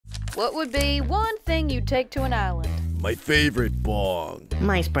What would be one thing you'd take to an island? My favorite bong.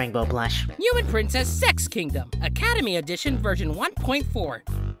 My Springbow blush. Human Princess Sex Kingdom, Academy Edition version 1.4.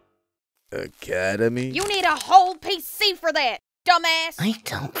 Academy? You need a whole PC for that, dumbass! I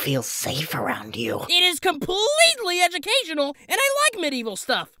don't feel safe around you. It is completely educational, and I like medieval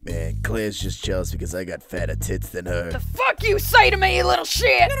stuff. Man, Claire's just jealous because I got fatter tits than her. The fuck you say to me, you little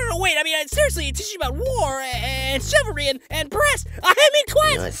shit! No, wait, I mean, seriously, it teaches you about war, and chivalry, and press. I mean,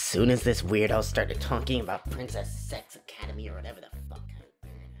 You know, as soon as this weirdo started talking about Princess Sex Academy or whatever the